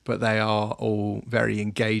 but they are all very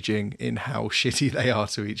engaging in how shitty they are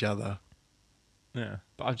to each other. Yeah,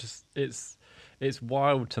 but it's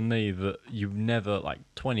wild to me that you never, like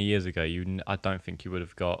 20 years ago, I don't think you would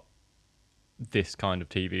have got this kind of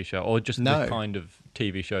TV show or just No. the kind of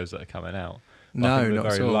TV shows that are coming out. But No, I think not we're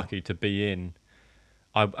at very all. lucky to be in.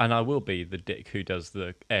 I will be the dick who does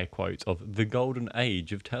the air quotes of the golden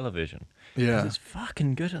age of television. 'Cause Yeah. it's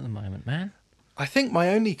fucking good at the moment, man. I think my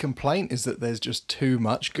only complaint is that there's just too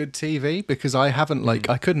much good TV because I haven't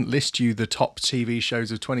I couldn't list you the top TV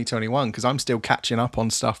shows of 2021 because I'm still catching up on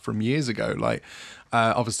stuff from years ago.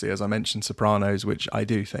 Obviously, as I mentioned, Sopranos, which I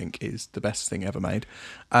do think is the best thing ever made.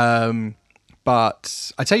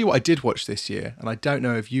 But I tell you what I did watch this year, and I don't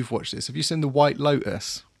know if you've watched this. Have you seen The White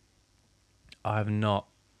Lotus? I have not.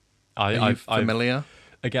 Are you familiar?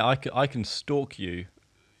 Again, I can stalk you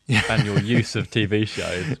and your use of TV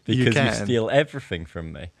shows You because you can. steal everything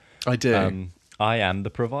from me. I do. I am the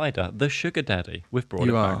provider, the sugar daddy. We've brought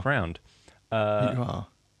You it are. back round. You are.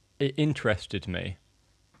 It interested me,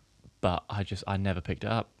 but I never picked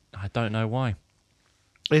it up. I don't know why.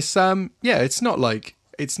 It's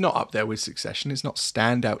it's not up there with Succession. It's not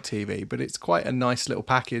standout TV, but it's quite a nice little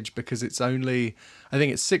package because it's only, I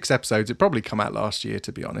think it's 6 episodes. It probably come out last year,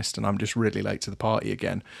 to be honest, and I'm just really late to the party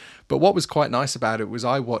again. But what was quite nice about it was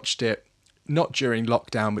I watched it not during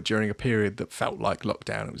lockdown, but during a period that felt like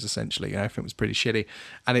lockdown. It was essentially, everything was pretty shitty.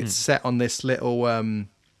 And it's set on this little, I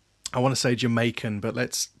want to say Jamaican, but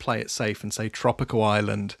let's play it safe and say tropical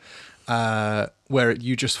island, where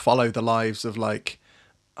you just follow the lives of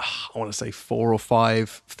I want to say 4 or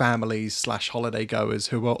 5 families / holiday goers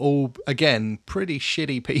who are all, again, pretty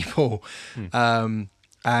shitty people. And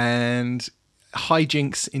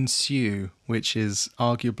hijinks ensue, which is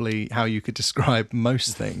arguably how you could describe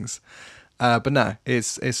most things. But no,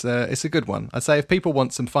 it's a good one. I'd say if people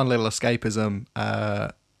want some fun little escapism,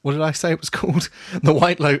 what did I say it was called? The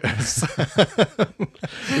White Lotus.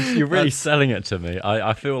 You're really selling it to me.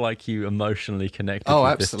 I feel like you emotionally connected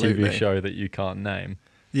with absolutely. this TV show that you can't name.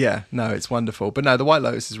 Yeah, no, it's wonderful. But no, The White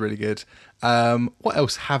Lotus is really good. What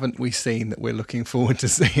else haven't we seen that we're looking forward to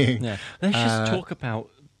seeing? Yeah, let's just talk about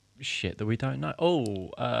shit that we don't know.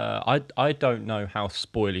 I don't know how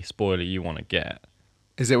spoily you want to get.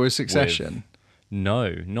 Is it with Succession?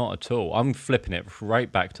 No, not at all. I'm flipping it right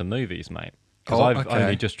back to movies, mate. Because Oh, I've okay.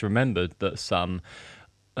 only just remembered that some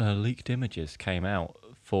leaked images came out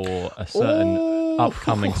for a certain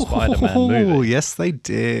upcoming Spider-Man movie. Yes, they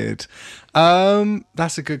did.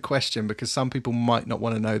 That's a good question because some people might not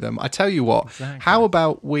want to know them. I tell you what, Exactly. How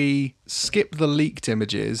about we skip the leaked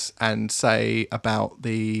images and say about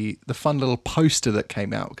the fun little poster that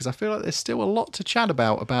came out? Because I feel like there's still a lot to chat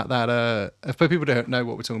about that. For people who don't know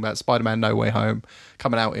what we're talking about, Spider-Man No Way Home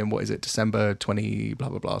coming out in, what is it, December 20, blah,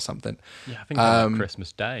 blah, blah, something. Yeah, I think it's on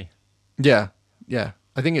Christmas Day. Yeah.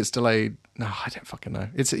 I think it's delayed. No, I don't fucking know.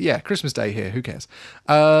 It's Christmas Day here. Who cares?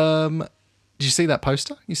 Did you see that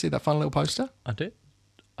poster? You see that fun little poster? I did.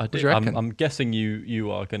 do you reckon? I'm guessing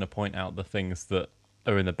you are going to point out the things that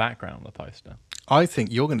are in the background of the poster. I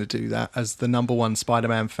think you're going to do that as the number one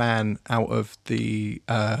Spider-Man fan out of the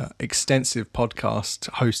extensive podcast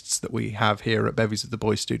hosts that we have here at Bevies of the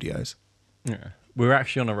Boys Studios. Yeah. We're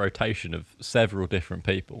actually on a rotation of several different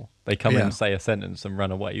people. They come in, say a sentence, and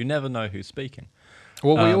run away. You never know who's speaking.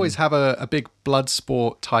 Well, we always have a big blood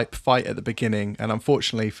sport type fight at the beginning, and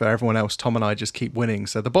unfortunately for everyone else, Tom and I just keep winning.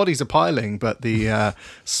 So the bodies are piling, but the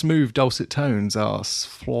smooth dulcet tones are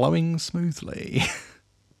flowing smoothly.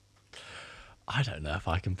 I don't know if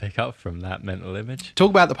I can pick up from that mental image. Talk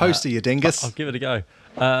about the poster, you dingus. I'll give it a go.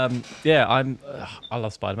 I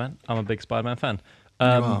love Spider-Man. I'm a big Spider-Man fan. You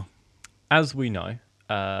are. As we know,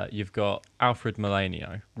 you've got Alfred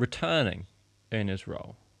Molina returning in his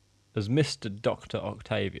role as Mr. Dr.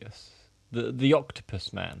 Octavius, the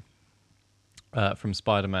Octopus Man from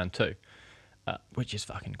Spider-Man 2, which is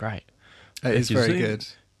fucking great. It is If you very zoom, good.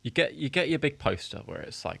 You get your big poster where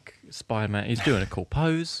it's like Spider-Man. He's doing a cool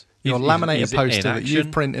pose. Your He's laminated in poster that you've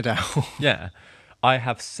action. printed out. Yeah, I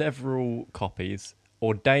have several copies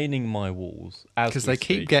ordaining my walls as Because we they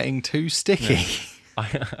keep speak. getting too sticky.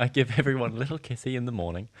 I give everyone a little kissy in the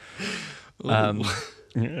morning.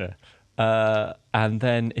 Yeah. And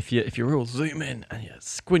then if you real zoom in and you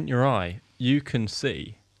squint your eye, you can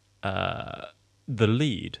see the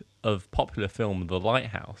lead of popular film The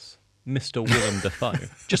Lighthouse, Mr. Willem Dafoe,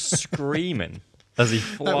 just screaming as he That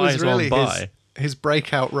flies was really on by. his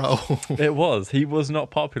breakout role. It was. He was not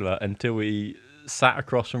popular until he sat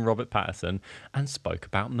across from Robert Pattinson and spoke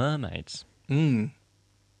about mermaids.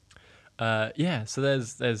 So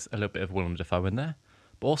there's a little bit of Willem Dafoe in there.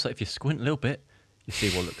 But also, if you squint a little bit, you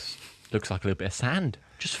see what looks like a little bit of sand.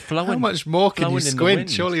 Just flowing. How much more can you flowing in the squint?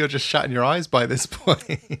 wind. Surely you're just shutting your eyes by this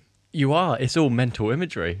point. You are. It's all mental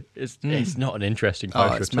imagery. It's not an interesting Oh,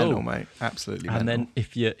 poster it's at all. mental, mate. Absolutely mental. And then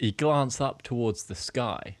if you glance up towards the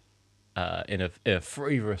sky, in a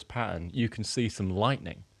fervorous pattern, you can see some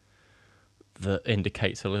lightning that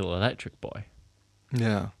indicates a little electric boy.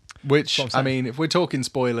 Yeah. Which, That's what I'm I saying. mean, if we're talking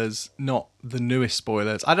spoilers, not the newest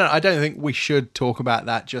spoilers, I don't think we should talk about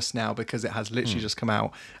that just now because it has literally just come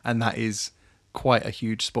out, and that is quite a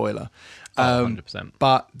huge spoiler. Oh, 100%.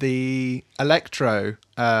 But the Electro,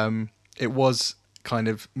 it was kind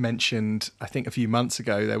of mentioned, I think a few months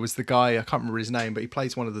ago. There was the guy, I can't remember his name, but he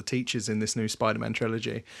plays one of the teachers in this new Spider-Man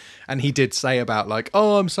trilogy. And he did say about like,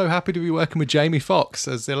 oh, I'm so happy to be working with Jamie Foxx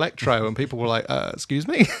as Electro. And people were like, excuse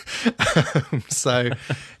me? So,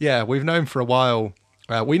 yeah, we've known for a while.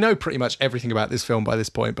 We know pretty much everything about this film by this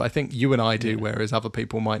point, but I think you and I do, whereas other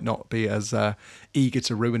people might not be as eager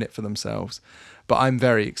to ruin it for themselves. But I'm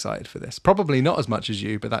very excited for this. Probably not as much as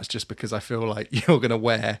you, but that's just because I feel like you're going to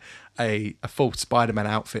wear a full Spider-Man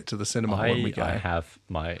outfit to the cinema when we go. I have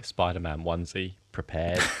my Spider-Man onesie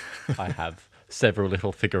prepared. I have several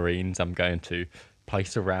little figurines I'm going to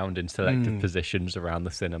place around in selected positions around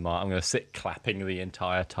the cinema. I'm going to sit clapping the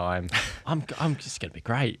entire time. I'm just going to be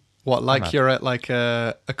great. What, like you're at like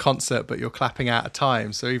a concert, but you're clapping out of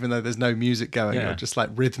time. So even though there's no music going, you're just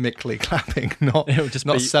like rhythmically clapping, not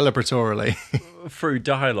celebratorily. Through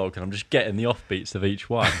dialogue, and I'm just getting the offbeats of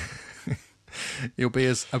each one. You'll be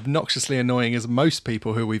as obnoxiously annoying as most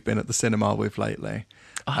people who we've been at the cinema with lately.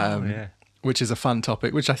 Which is a fun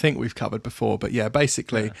topic, which I think we've covered before. But yeah,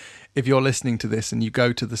 basically, if you're listening to this and you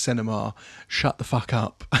go to the cinema, shut the fuck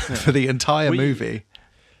up for the entire movie.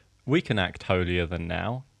 We can act holier than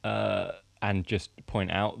now. And just point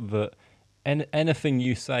out that anything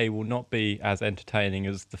you say will not be as entertaining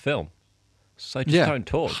as the film. So just don't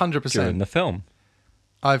talk 100%. during the film.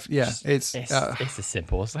 It's as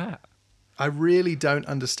simple as that. I really don't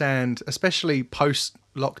understand, especially post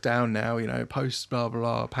lockdown now, post blah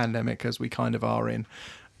blah pandemic as we kind of are in.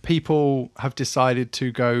 People have decided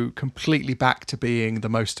to go completely back to being the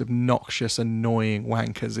most obnoxious, annoying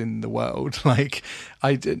wankers in the world. Like,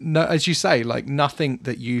 as you say, like nothing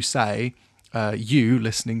that you say, you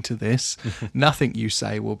listening to this, nothing you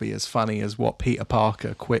say will be as funny as what Peter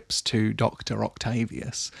Parker quips to Dr.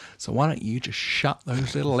 Octavius. So why don't you just shut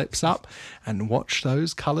those little lips up and watch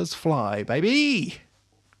those colours fly, baby?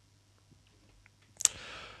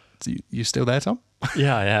 So you still there, Tom?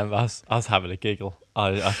 Yeah, I am. I was having a giggle.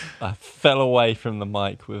 I fell away from the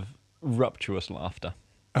mic with rapturous laughter.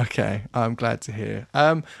 Okay, I'm glad to hear.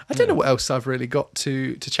 I don't know what else I've really got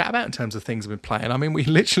to chat about in terms of things I've been playing. I mean, we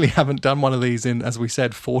literally haven't done one of these in, as we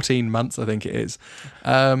said, 14 months, I think it is.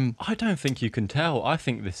 I don't think you can tell. I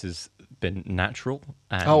think this has been natural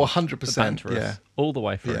and 100%, yeah, all the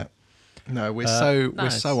way through. Yeah. No, we're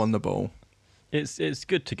so on the ball. It's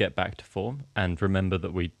good to get back to form and remember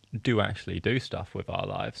that we do actually do stuff with our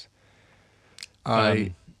lives.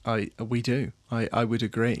 We do. I would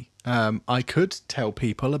agree. I could tell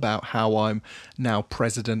people about how I'm now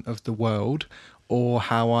president of the world, or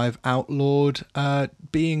how I've outlawed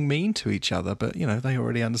being mean to each other, but they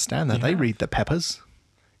already understand that. They read the peppers.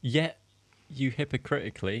 Yet you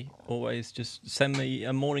hypocritically always just send me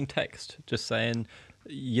a morning text just saying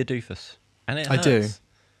you doofus, and it hurts.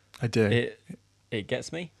 I do. It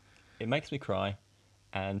gets me. It makes me cry,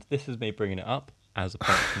 and this is me bringing it up as a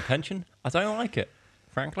point of contention. I don't like it.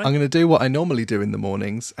 Frankly, I'm going to do what I normally do in the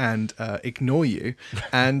mornings and ignore you,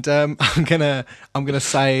 and I'm gonna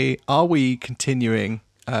say, are we continuing?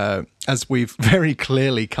 As we've very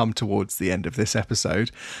clearly come towards the end of this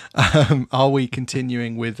episode, are we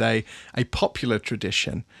continuing with a popular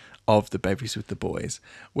tradition of the Bevies with the Boys,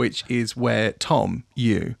 which is where Tom,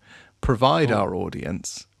 you provide our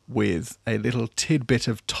audience with a little tidbit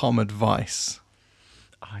of Tom advice?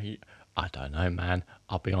 I don't know, man.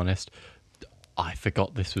 I'll be honest. I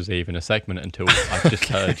forgot this was even a segment until I just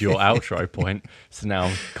heard your outro point. So now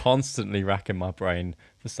I'm constantly racking my brain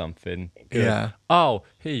for something good. Yeah. Oh,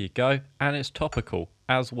 here you go. And it's topical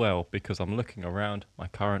as well because I'm looking around my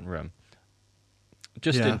current room.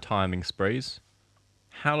 Just in timing sprees.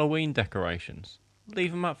 Halloween decorations.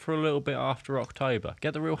 Leave them up for a little bit after October.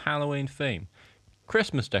 Get the real Halloween theme.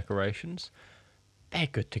 Christmas decorations. They're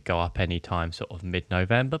good to go up any time, sort of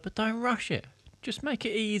mid-November, but don't rush it. Just make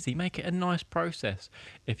it easy. Make it a nice process.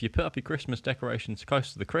 If you put up your Christmas decorations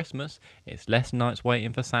close to the Christmas, it's less nights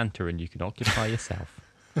waiting for Santa and you can occupy yourself.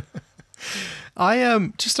 I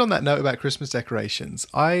just on that note about Christmas decorations,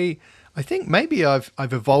 I think maybe I've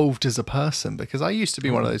evolved as a person, because I used to be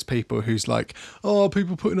one of those people who's like, oh,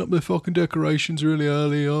 people putting up their fucking decorations really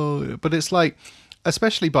early. Oh, but it's like,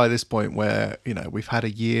 especially by this point where, we've had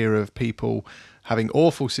a year of people having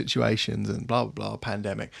awful situations and blah, blah, blah,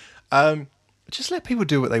 pandemic. just let people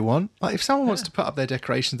do what they want. Like if someone wants to put up their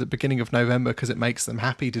decorations at the beginning of November because it makes them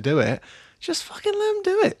happy to do it, just fucking let them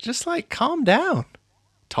do it. Just like calm down,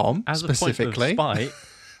 Tom. As specifically, a point of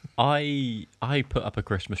spite, I put up a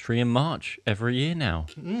Christmas tree in March every year now.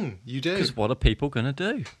 You do. Because what are people going to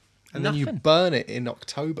do? And Nothing. then you burn it in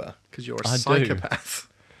October because you're a I do. psychopath.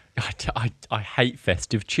 I hate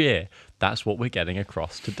festive cheer. That's what we're getting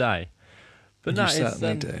across today. But no, You it's,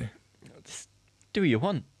 certainly do. just do what you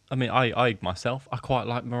want. I mean, I myself, I quite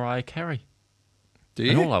like Mariah Carey. Do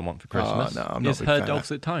you? And all I want for Christmas no, I'm not is a big her fan of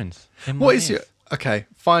dulcet tones. In my What is ears. your okay?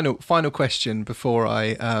 Final question before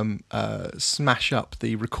I smash up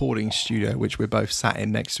the recording studio, which we're both sat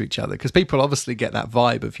in next to each other, because people obviously get that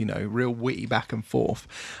vibe of real witty back and forth.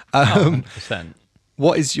 100%.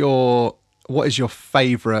 What is your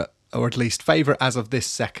favourite, or at least favourite as of this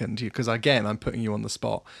second? Because again, I'm putting you on the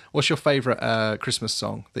spot. What's your favourite Christmas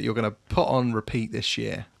song that you're going to put on repeat this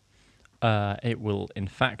year? It will, in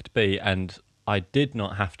fact, be, and I did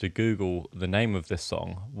not have to Google the name of this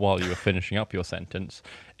song while you were finishing up your sentence.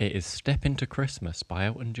 It is "Step Into Christmas" by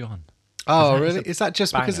Elton John. Oh, That is really? a Is that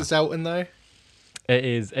just because banger. it's Elton though? It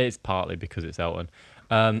is. It's partly because it's Elton.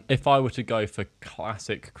 If I were to go for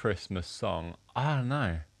classic Christmas song, I don't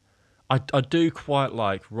know. I do quite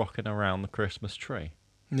like "Rocking Around the Christmas Tree."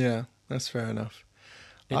 Yeah, that's fair enough.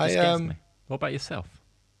 It just gets me. What about yourself?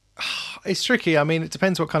 It's tricky. I mean, it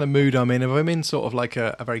depends what kind of mood I'm in. If I'm in sort of like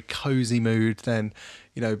a very cozy mood, then,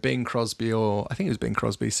 Bing Crosby, or I think it was Bing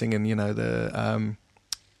Crosby singing, the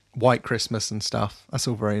White Christmas and stuff. That's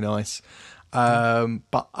all very nice.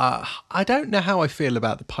 But I don't know how I feel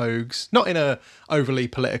about the Pogues. Not in a overly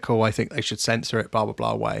political, I think they should censor it, blah, blah,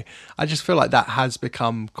 blah way. I just feel like that has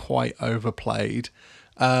become quite overplayed.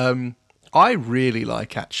 I really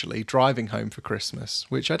like, actually, Driving Home for Christmas,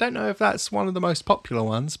 which I don't know if that's one of the most popular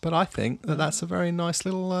ones, but I think that's a very nice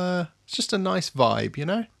little, it's just a nice vibe,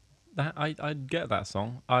 That I get that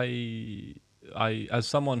song. I as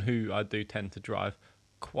someone who I do tend to drive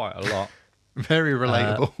quite a lot. Very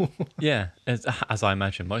relatable. Yeah, as I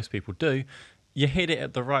imagine most people do. You hit it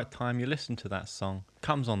at the right time. You listen to that song,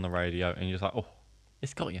 comes on the radio, and you're just like, oh,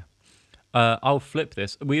 it's got you. I'll flip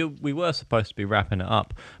this. We were supposed to be wrapping it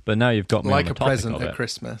up, but now you've got me Like on a the topic present of at it.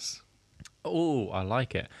 Christmas. Oh, I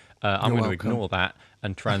like it. I'm You're going to welcome. ignore that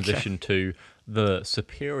and transition to the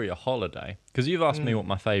superior holiday, because you've asked me what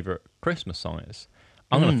my favourite Christmas song is.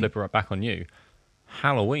 I'm going to flip it right back on you.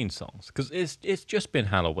 Halloween songs, because it's just been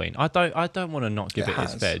Halloween. I don't want to not give It it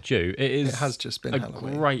its has. fair due. It has just been a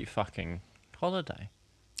Halloween. great fucking holiday.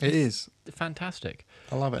 It is. Fantastic.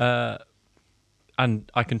 I love it.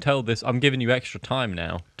 And I can tell this. I'm giving you extra time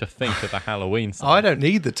now to think of a Halloween song. I don't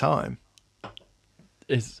need the time.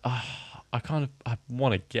 I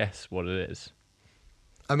want to guess what it is.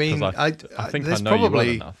 I mean, 'Cause I think I there's know you well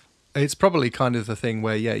probably enough. it's probably kind of the thing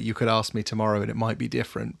where you could ask me tomorrow and it might be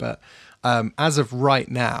different, but as of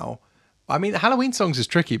right now, I mean, Halloween songs is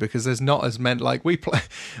tricky because there's not as many. Like we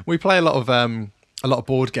play a lot of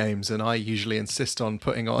board games, and I usually insist on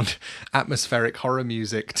putting on atmospheric horror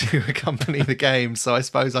music to accompany the game. So I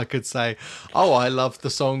suppose I could say, oh, I love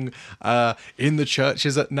the song "In the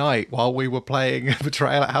Churches at Night" while we were playing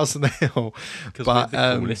Betrayal at House on the Hill. Because we're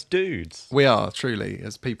the coolest dudes. We are, truly.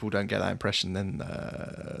 As people don't get that impression, then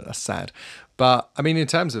that's sad. But I mean, in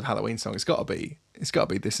terms of Halloween song, it's got to be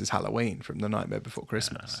 "This Is Halloween" from The Nightmare Before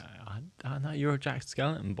Christmas. I know you're a Jack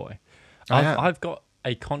Skellington boy. I am. I've got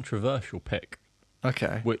a controversial pick,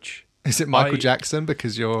 Okay. which Is it Michael Jackson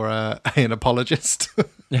because you're an apologist?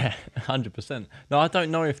 yeah, 100%. No, I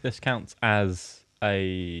don't know if this counts as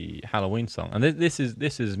a Halloween song, and this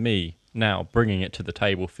is me now bringing it to the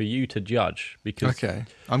table for you to judge, because Okay.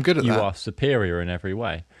 I'm good at you that. are superior in every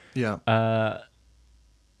way. Yeah.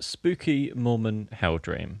 Spooky Mormon Hell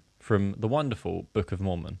Dream from the wonderful Book of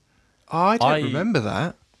Mormon. I don't remember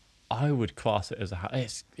that. I would class it as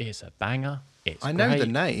it's a banger. It's I know great. the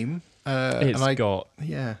name. It's and got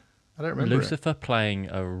yeah. I don't remember it. Lucifer playing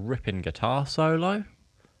a ripping guitar solo,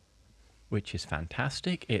 which is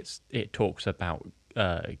fantastic. It talks about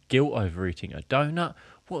guilt over eating a donut.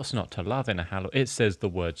 What's not to love in a Halloween? It says the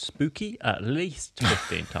word spooky at least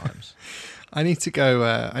 15 times. I need to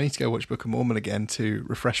go. Watch Book of Mormon again to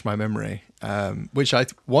refresh my memory, which I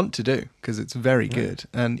want to do because it's very good.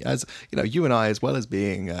 And as you know, you and I, as well as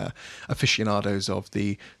being aficionados of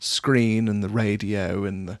the screen and the radio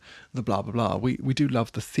and the blah blah blah, we do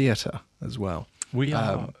love the theatre as well. We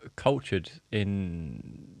are cultured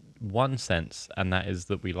in one sense, and that is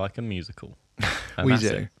that we like a musical. And We that's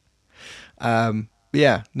do. it.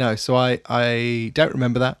 Yeah, no. So I don't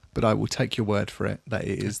remember that, but I will take your word for it that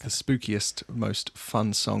it is the spookiest, most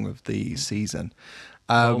fun song of the season.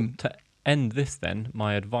 Well, to end this then,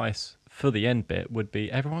 my advice for the end bit would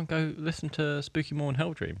be everyone go listen to Spooky More and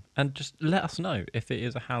Hell Dream and just let us know if it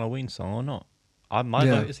is a Halloween song or not. My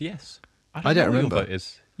vote is yes. I don't know remember. What your vote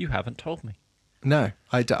is. You haven't told me. No,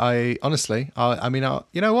 I honestly,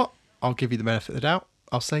 you know what? I'll give you the benefit of the doubt.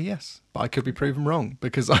 I'll say yes, but I could be proven wrong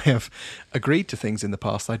because I have agreed to things in the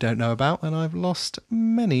past I don't know about, and I've lost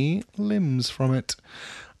many limbs from it.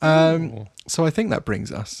 So I think that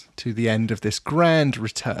brings us to the end of this grand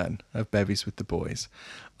return of Bevies with the Boys.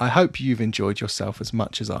 I hope you've enjoyed yourself as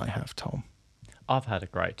much as I have, Tom. I've had a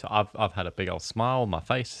great time. I've had a big old smile on my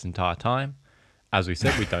face this entire time. As we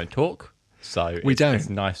said, we don't talk, so it's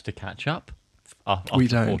nice to catch up after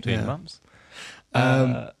 14 months.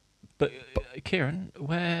 But Kieran,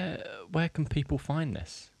 where can people find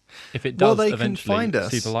this? If it does eventually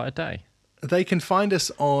see the light of day. They can find us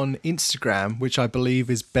on Instagram, which I believe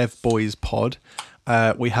is BevBoysPod.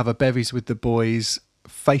 We have a Bevies with the Boys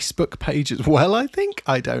Facebook page as well, I think.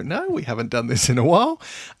 I don't know. We haven't done this in a while.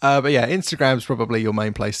 But yeah, Instagram's probably your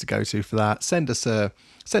main place to go to for that. Send us a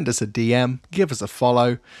DM, give us a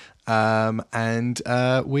follow, and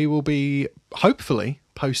we will be hopefully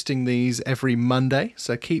posting these every Monday,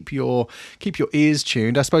 so keep your ears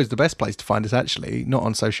tuned. I suppose the best place to find us, actually, not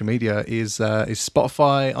on social media, is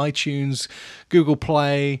Spotify, iTunes, Google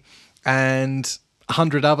Play, and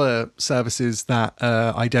 100 other services that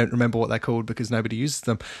I don't remember what they're called because nobody uses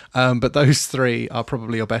them. But those three are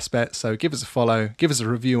probably your best bet. So give us a follow, give us a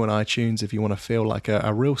review on iTunes if you want to feel like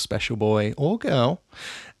a real special boy or girl.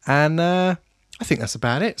 And I think that's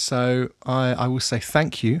about it. So I will say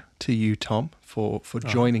thank you to you, Tom, for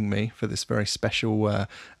joining me for this very special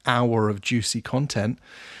hour of juicy content.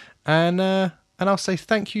 And I'll say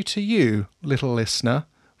thank you to you, little listener,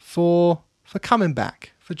 for coming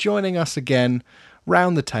back, for joining us again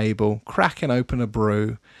round the table, cracking open a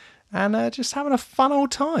brew, and just having a fun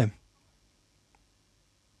old time.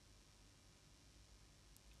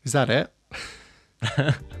 Is that it?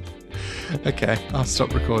 Okay, I'll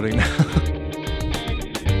stop recording now.